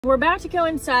We're about to go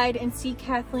inside and see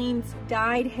Kathleen's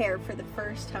dyed hair for the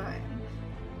first time.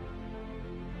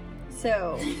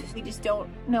 So we just don't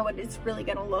know what it's really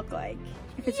gonna look like.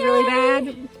 If it's really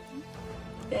bad,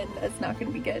 then that's not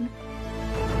gonna be good.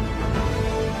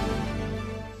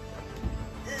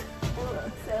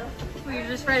 So we're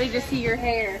just ready to see your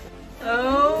hair.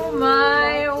 Oh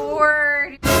my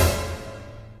word.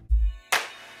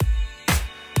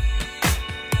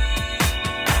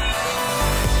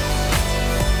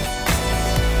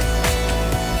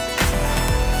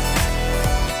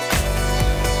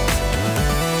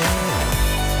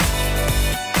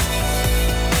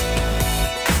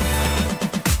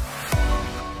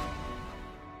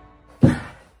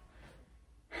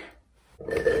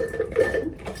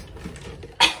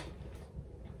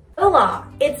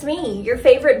 Hola, it's me, your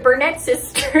favorite Burnett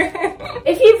sister.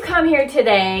 If you've come here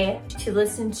today to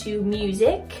listen to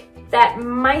music, that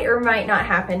might or might not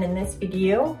happen in this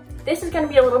video. This is gonna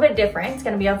be a little bit different. It's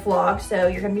gonna be a vlog, so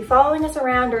you're gonna be following us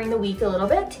around during the week a little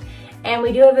bit. And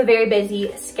we do have a very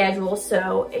busy schedule,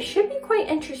 so it should be quite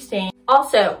interesting.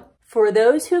 Also, for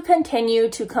those who continue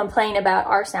to complain about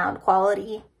our sound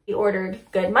quality, we ordered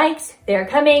good mics, they're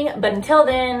coming, but until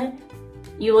then,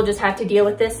 you will just have to deal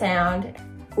with this sound.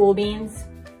 Cool beans.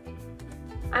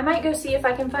 I might go see if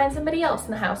I can find somebody else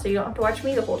in the house so you don't have to watch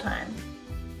me the whole time.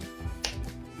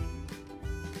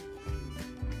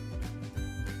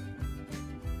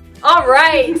 All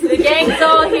right, the gang's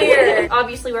all here.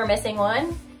 Obviously we're missing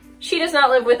one. She does not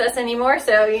live with us anymore,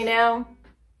 so you know.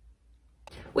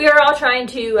 We are all trying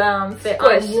to fit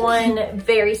on one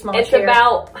very small chair. It's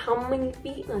about how many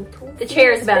feet? The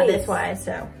chair is about this wide,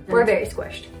 so we're very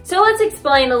squished. So let's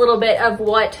explain a little bit of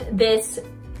what this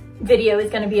video is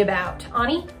going to be about.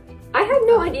 Ani? I have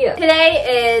no idea.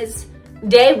 Today is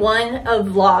day 1 of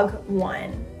vlog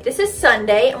 1. This is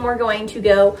Sunday and we're going to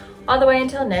go all the way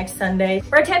until next Sunday.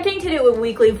 We're attempting to do a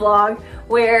weekly vlog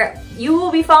where you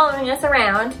will be following us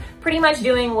around, pretty much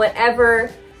doing whatever,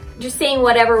 just seeing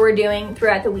whatever we're doing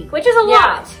throughout the week, which is a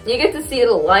lot. You get to see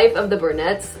the life of the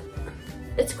Burnetts.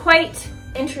 It's quite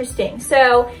interesting.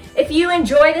 So if you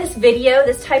enjoy this video,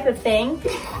 this type of thing,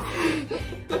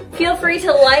 feel free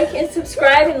to like and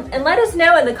subscribe and let us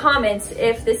know in the comments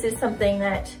if this is something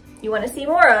that you want to see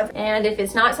more of. And if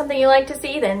it's not something you like to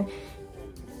see, then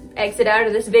exit out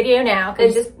of this video now.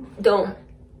 And just don't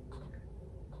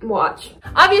watch.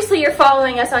 Obviously you're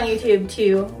following us on YouTube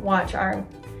to watch our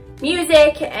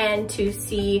music and to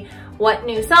see what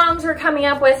new songs we're coming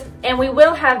up with, and we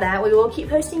will have that. We will keep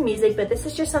posting music, but this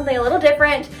is just something a little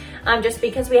different just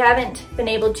because we haven't been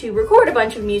able to record a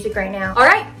bunch of music right now. All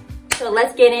right, so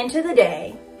let's get into the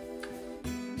day.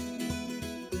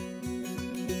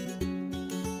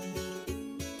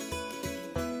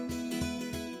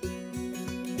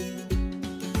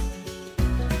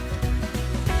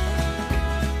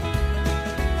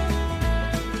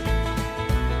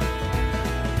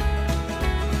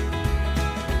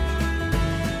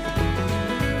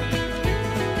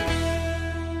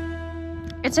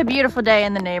 It's a beautiful day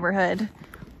in the neighborhood.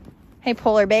 Hey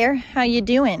polar bear, how you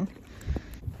doing?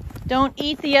 Don't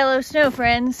eat the yellow snow,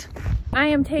 friends. I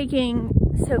am taking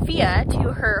Sophia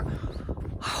to her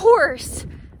horse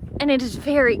and it is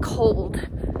very cold.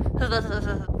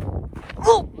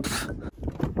 Oh.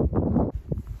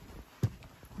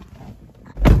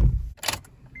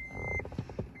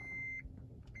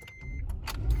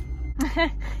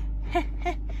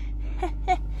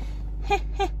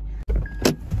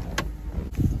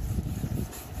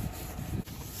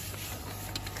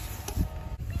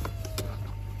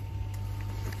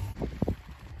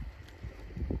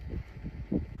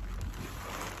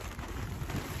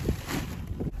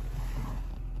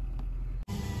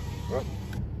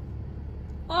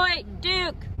 Oi,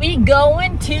 Duke, we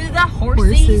going to the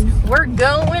horsies. We're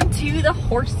going to the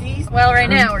horsies. Well, right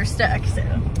now we're stuck, so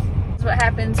that's what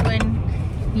happens when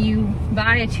you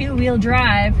buy a 2-wheel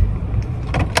drive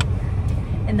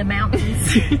in the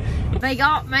mountains. They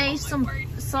got me some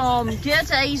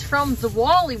kitties from the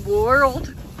Wally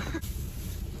World.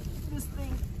 This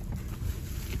thing.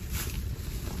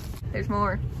 There's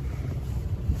more.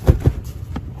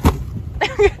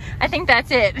 I think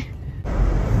that's it.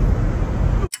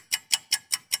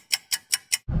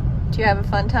 Did you have a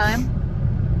fun time?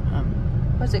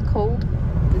 Was it cold?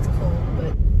 It's cold,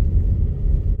 but...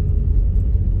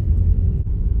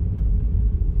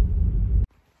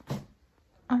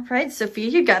 All right, Sophia,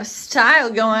 you got a style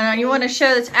going on. You want to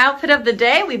show this outfit of the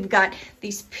day? We've got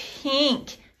these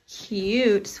pink,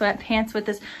 cute sweatpants with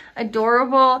this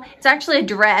adorable, it's actually a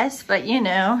dress, but you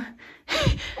know.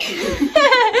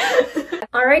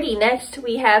 Alrighty, next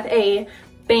we have a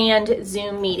Band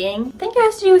Zoom meeting. I think it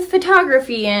has to do with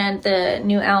photography and the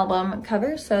new album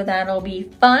cover, so that'll be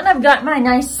fun. I've got my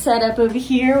nice setup over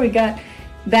here. We got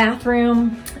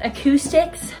bathroom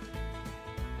acoustics.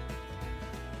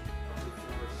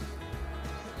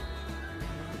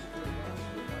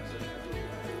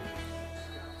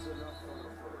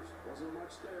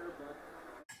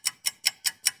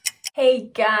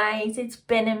 Hey guys, it's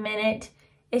been a minute.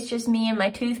 It's just me and my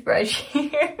toothbrush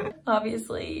here.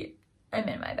 Obviously, I'm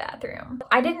in my bathroom.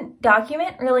 I didn't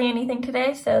document really anything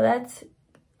today, so that's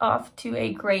off to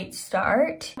a great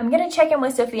start. I'm gonna check in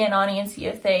with Sophia and Ani and see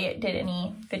if they did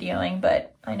any videoing,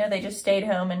 but I know they just stayed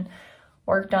home and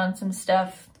worked on some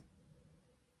stuff.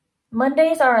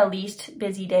 Mondays are our least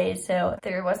busy days, so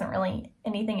there wasn't really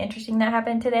anything interesting that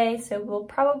happened today, so we'll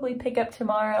probably pick up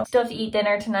tomorrow. Still have to eat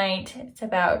dinner tonight. It's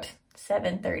about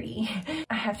 7:30.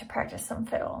 I have to practice some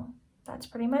fiddle. That's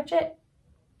pretty much it.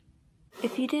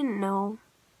 If you didn't know,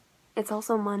 it's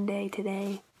also Monday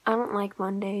today. I don't like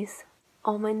Mondays.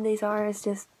 All Mondays are is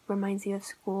just reminds you of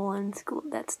school, and school,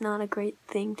 that's not a great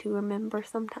thing to remember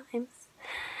sometimes.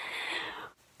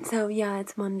 So yeah,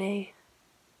 it's Monday.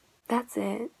 That's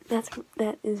it.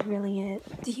 That is really it.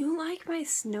 Do you like my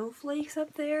snowflakes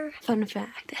up there? Fun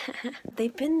fact.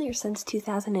 They've been there since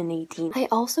 2018. I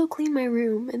also clean my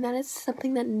room, and that is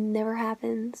something that never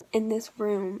happens in this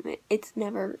room. It's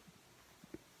never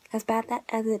as bad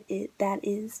as that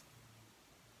is.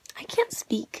 I can't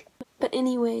speak. But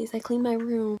anyways, I clean my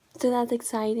room. So that's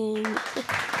exciting.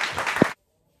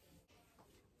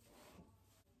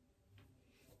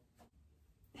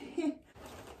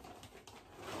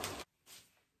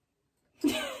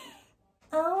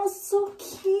 Oh, so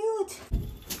cute.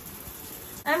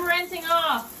 I'm rinsing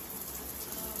off.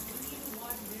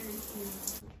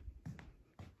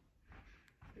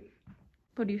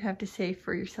 What do you have to say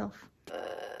for yourself?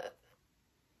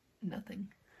 Nothing.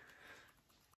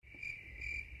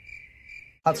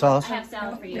 Hot sauce. I have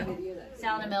salad for you.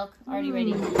 Salad and milk, already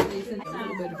ready.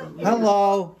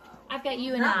 Hello. I've got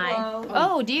you and I.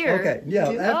 Oh dear. Okay,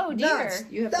 yeah. Oh dear.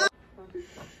 You have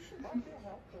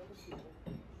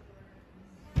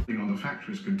on the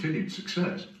factory's continued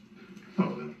success.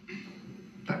 Well, then,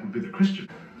 that would be the Christian.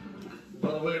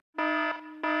 By the way.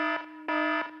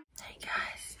 Hey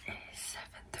guys, it is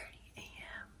 7:30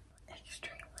 a.m.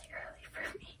 Extremely early for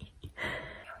me.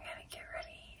 I'm gonna get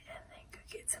ready and then go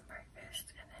get some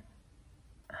breakfast and then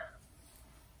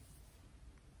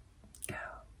go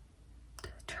to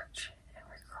the church and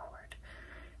record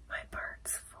my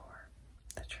parts for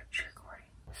the church recording.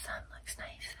 The sun looks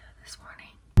nice this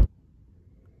morning.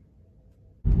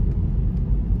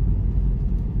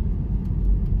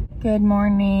 Good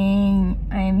morning.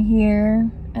 I'm here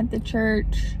at the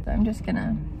church. So I'm just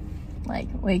gonna like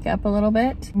wake up a little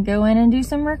bit and go in and do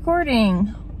some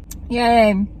recording.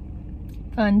 Yay.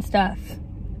 Fun stuff.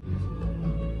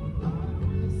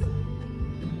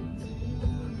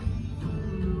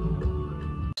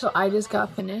 So I just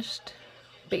got finished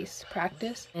bass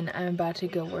practice and I'm about to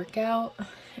go work out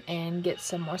and get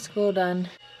some more school done,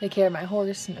 take care of my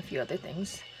horse and a few other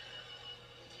things.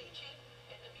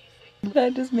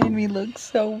 That just made me look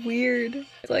so weird.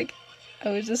 It's like I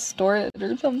was distorted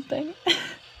or something.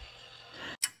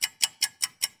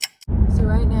 So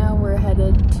right now we're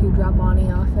headed to drop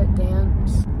Ani off at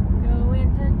dance.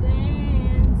 Going to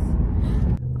dance.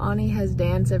 Ani has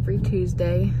dance every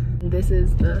Tuesday. This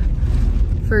is the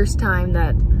first time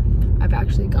that I've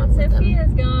actually gone with them.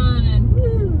 Sophia's gone and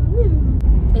woo, woo.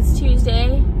 It's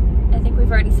Tuesday. I think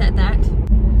we've already said that.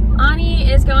 Ani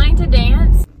is going to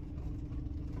dance.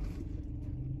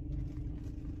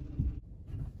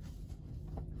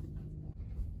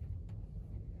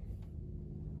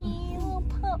 Little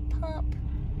pup.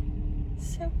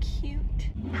 So cute.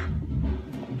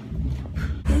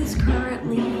 It is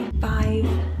currently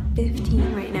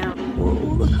 5:15 right now.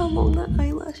 Whoa, look how long that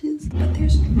eyelash is. But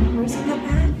there's rumors in the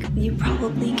back. You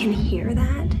probably can hear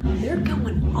that. They're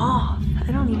going off.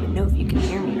 I don't even know if you can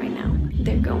hear me right now.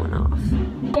 They're going off.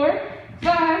 4,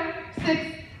 5, 6,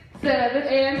 7,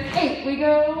 and 8. We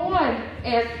go 1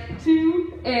 and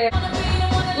 2 and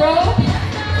roll,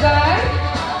 side,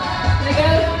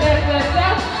 and it goes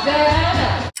down,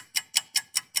 up.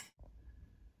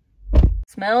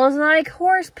 Smells like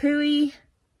horse pooey.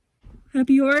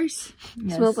 Happy horse?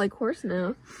 Yes. Smells like horse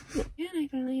now.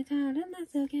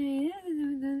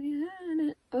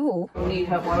 Oh.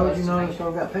 Why would you notice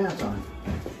I've got pants on?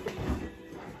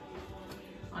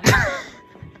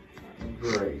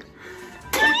 Great.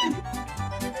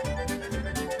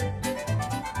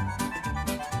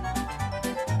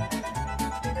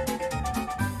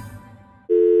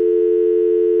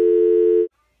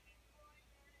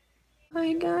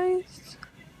 Hi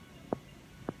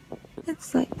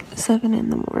 7 in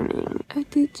the morning. I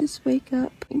did just wake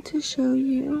up to show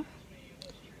you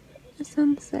the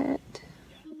sunset.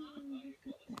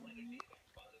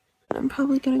 I'm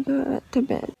probably gonna go to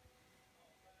bed.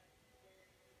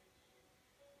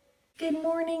 Good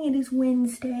morning, it is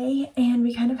Wednesday and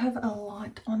we kind of have a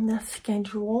lot on the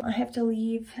schedule. I have to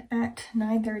leave at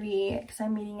 9:30 because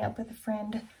I'm meeting up with a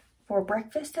friend for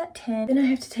breakfast at 10. Then I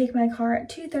have to take my car at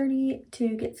 2:30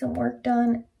 to get some work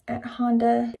done at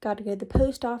Honda. Got to go to the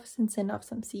post office and send off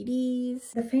some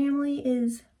CDs. The family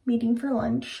is meeting for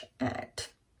lunch at,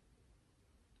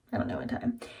 I don't know what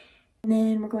time. And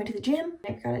then we're going to the gym.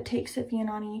 I've got to take Sophie and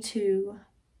Ani to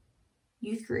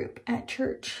youth group at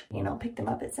church. And I'll pick them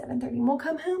up at 7:30. We'll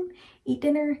come home, eat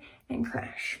dinner, and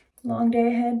crash. Long day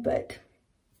ahead, but...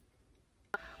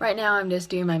 Right now I'm just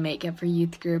doing my makeup for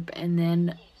youth group, and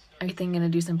then I think I'm gonna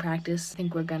do some practice. I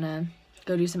think we're gonna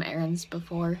go do some errands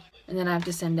before, and then I have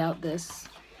to send out this.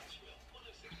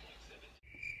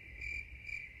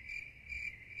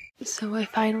 So I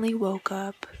finally woke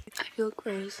up. I feel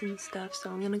gross and stuff,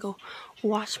 so I'm gonna go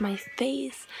wash my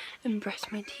face and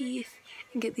brush my teeth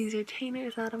and get these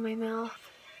retainers out of my mouth.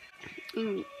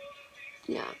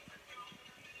 Yeah.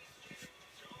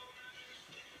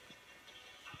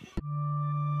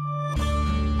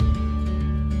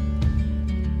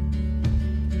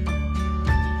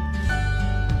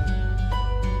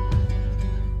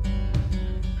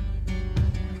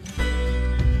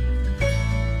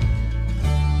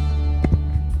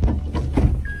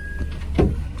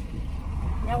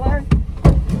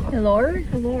 Hello?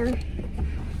 Hello.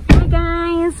 Hi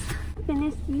guys.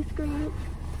 Finished youth group.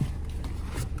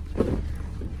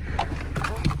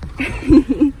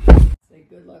 Say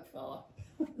good luck, fella.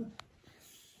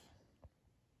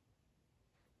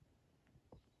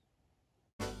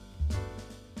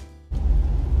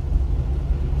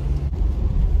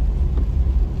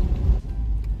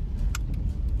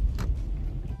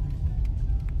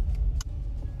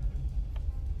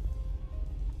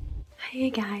 Hey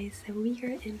guys, so we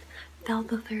are in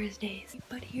Bethel Thursdays,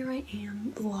 but here I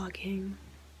am vlogging.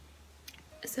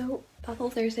 So Bethel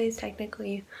Thursdays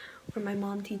technically where my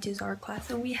mom teaches art class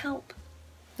and we help.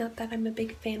 Not that I'm a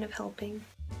big fan of helping.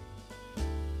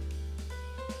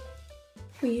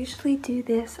 We usually do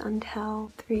this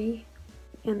until 3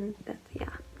 and that's,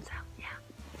 yeah, so yeah.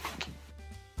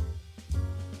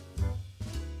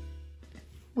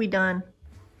 We done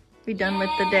with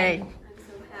the day. I'm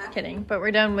so happy. Kidding, but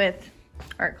we're done with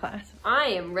art class. I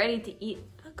am ready to eat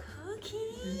a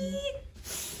cookie.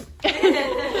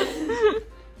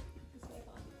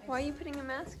 Why are you putting a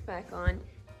mask back on?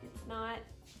 It's not.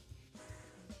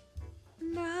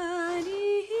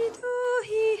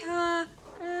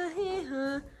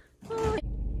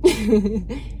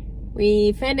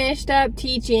 We finished up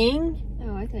teaching.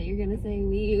 Oh, I thought you were gonna say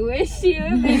we wish you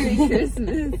a Merry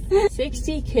Christmas.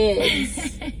 60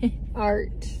 kids.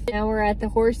 Art. Now we're at the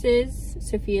horses.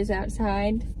 Sophia's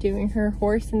outside doing her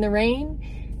horse in the rain.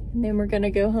 And then we're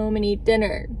gonna go home and eat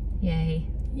dinner. Yay.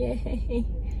 Yay.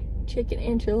 Chicken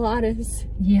enchiladas.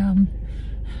 Yum.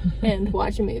 And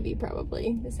watch a movie,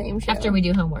 probably. The same show. After we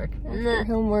do homework. After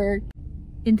homework.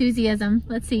 Enthusiasm.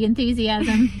 Let's see,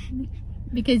 enthusiasm.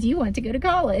 Because you want to go to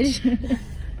college.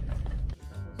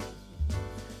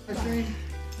 Ice cream?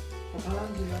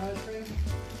 Pecans, you got ice cream?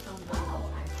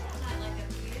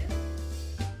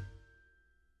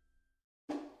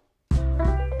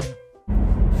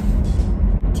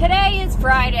 Today is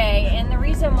Friday, and the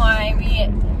reason why we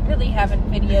really haven't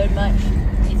videoed much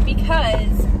is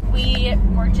because we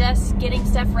were just getting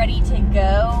stuff ready to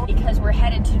go because we're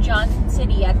headed to Johnson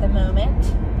City at the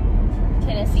moment,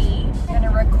 Tennessee. We're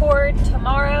gonna record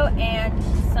tomorrow and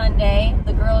Sunday.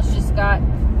 The girls just got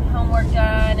homework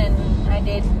done and I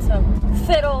did some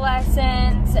fiddle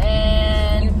lessons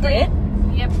and... You did?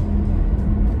 Yep.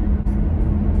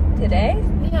 Today?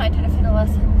 Yeah, I did a fiddle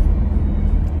lesson.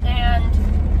 And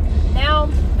now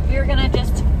we're gonna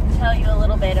just tell you a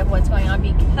little bit of what's going on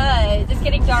because it's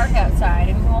getting dark outside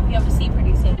and we won't be able to see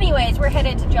pretty soon. Anyways, we're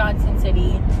headed to Johnson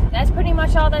City. That's pretty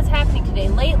much all that's happening today.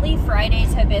 Lately,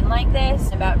 Fridays have been like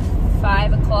this. About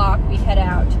 5 o'clock, we head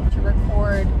out to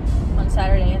record on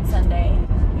Saturday and Sunday.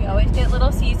 We always get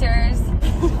Little Caesars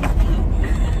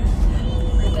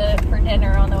for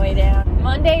dinner on the way down.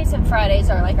 Mondays and Fridays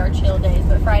are like our chill days,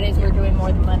 but Fridays we're doing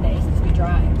more than Mondays since we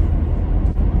drive.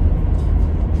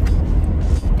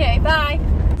 Okay, bye.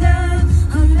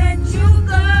 I'll let you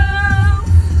go.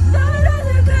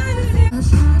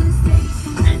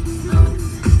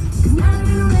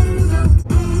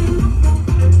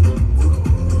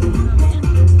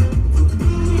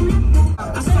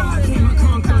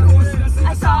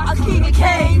 I saw a king of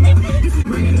cane.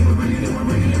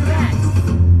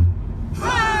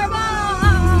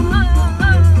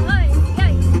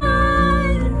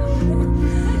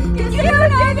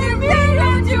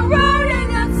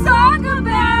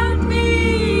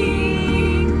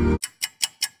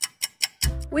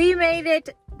 We made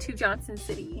it to Johnson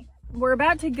City. We're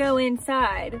about to go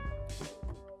inside.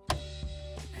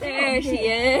 There she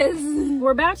is.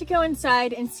 We're about to go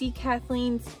inside and see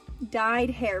Kathleen's dyed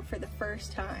hair for the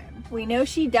first time. We know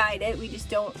she dyed it, we just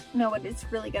don't know what it's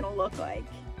really gonna look like.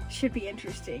 Should be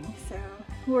interesting. So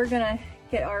we're gonna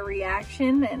get our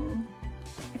reaction, and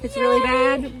if it's really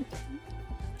bad,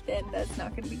 then that's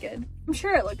not gonna be good. I'm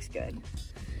sure it looks good.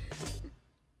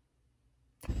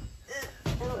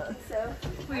 So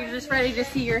we're just ready to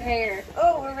see your hair.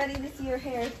 Oh, we're ready to see your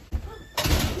hair.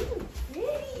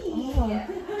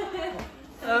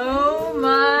 Oh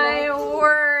my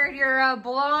word, you're a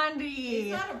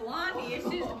blondie. It's not a blondie, it's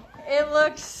just... It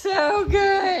looks so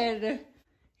good.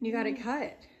 You got it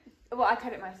cut. Well, I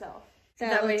cut it myself.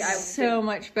 That looks so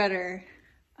much better.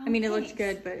 I mean, it looks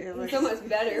good, but it looks so much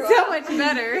better. So much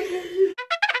better.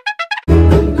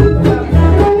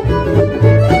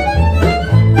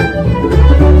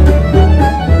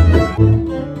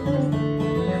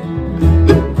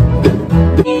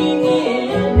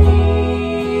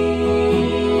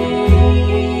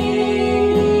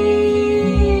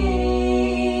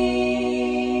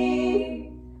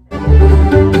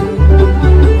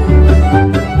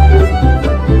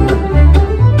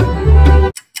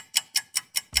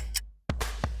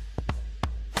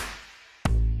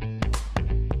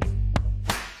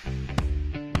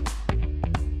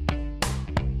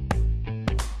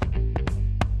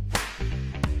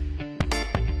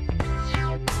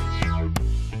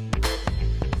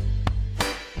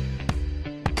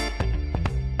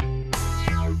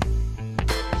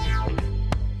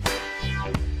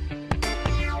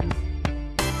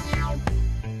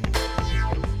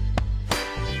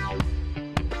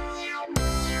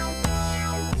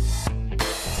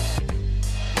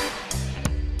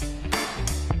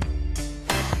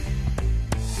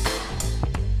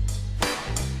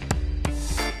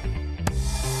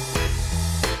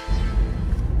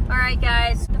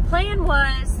 Guys, the plan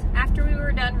was after we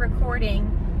were done recording,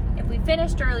 if we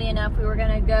finished early enough, we were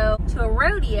gonna go to a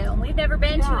rodeo, and we've never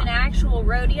been to an actual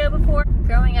rodeo before.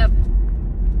 Growing up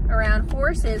around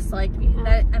horses like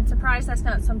that, I'm surprised that's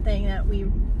not something that we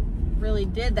really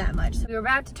did that much. So we were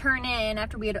about to turn in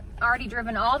after we had already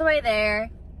driven all the way there,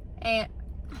 and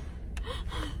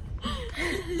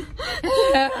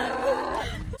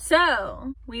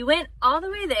so we went all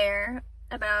the way there,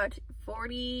 about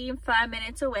 45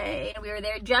 minutes away. We were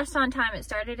there just on time. It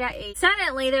started at 8.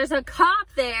 Suddenly there's a cop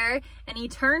there and he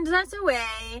turns us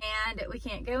away and we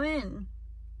can't go in.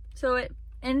 So it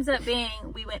ends up being,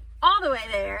 we went all the way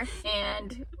there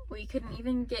and we couldn't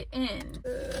even get in.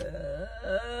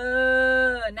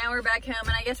 Now we're back home,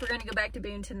 and I guess we're gonna go back to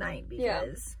Boone tonight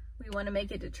because we want to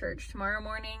make it to church tomorrow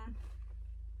morning.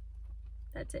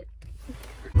 That's it.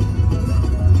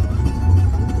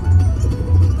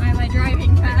 Why am I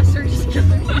driving faster just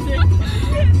because of music?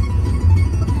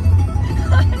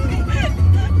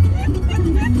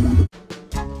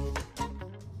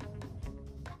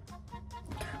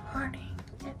 Good morning.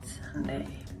 It's Sunday.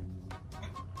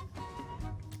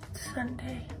 It's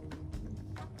Sunday.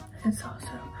 It's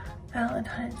also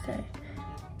Valentine's Day.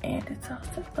 And it's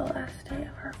also the last day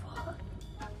of our vlog.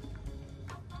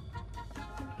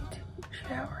 We need to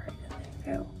shower and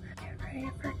then go get ready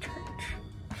for church.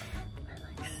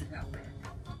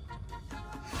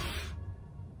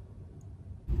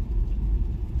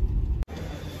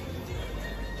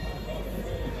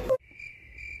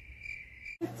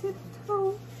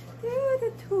 Tiptoe through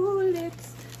the tulips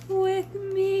with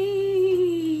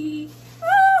me.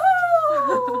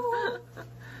 Oh!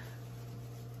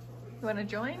 You want to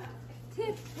join?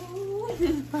 Tiptoe.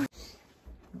 What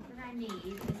I need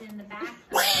is in the back.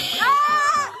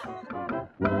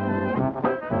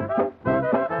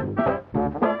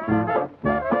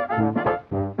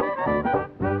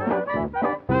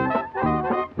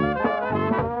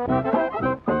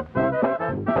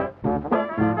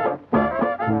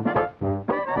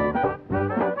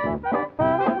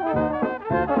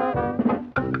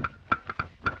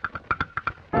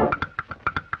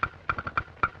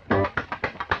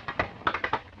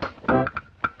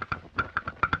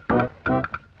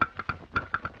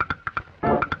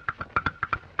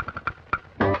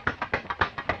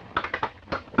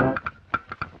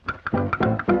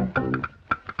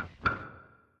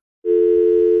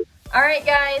 Alright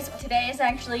guys, today is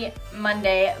actually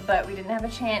Monday, but we didn't have a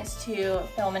chance to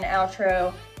film an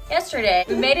outro yesterday.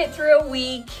 We made it through a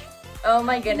week. Oh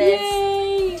my goodness.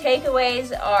 Yay.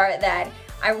 Takeaways are that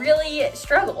I really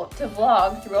struggle to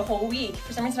vlog through a whole week.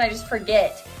 For some reason I just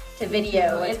forget to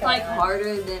video. It's like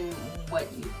harder than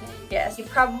what you think. Yes, you've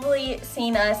probably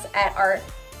seen us at our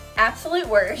absolute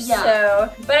worst. Yeah.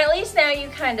 So, but at least now you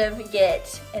kind of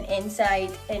get an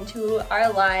insight into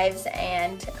our lives,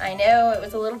 and I know it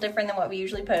was a little different than what we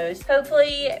usually post.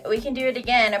 Hopefully we can do it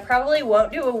again. I probably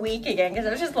won't do a week again because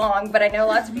it was just long, but I know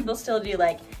lots of people still do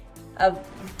like a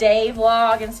day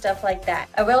vlog and stuff like that.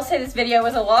 I will say this video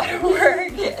was a lot of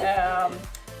work,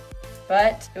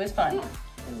 but it was fun.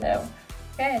 So,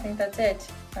 okay, I think that's it.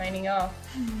 Signing off.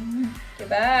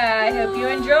 Goodbye. Hope you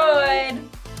enjoyed.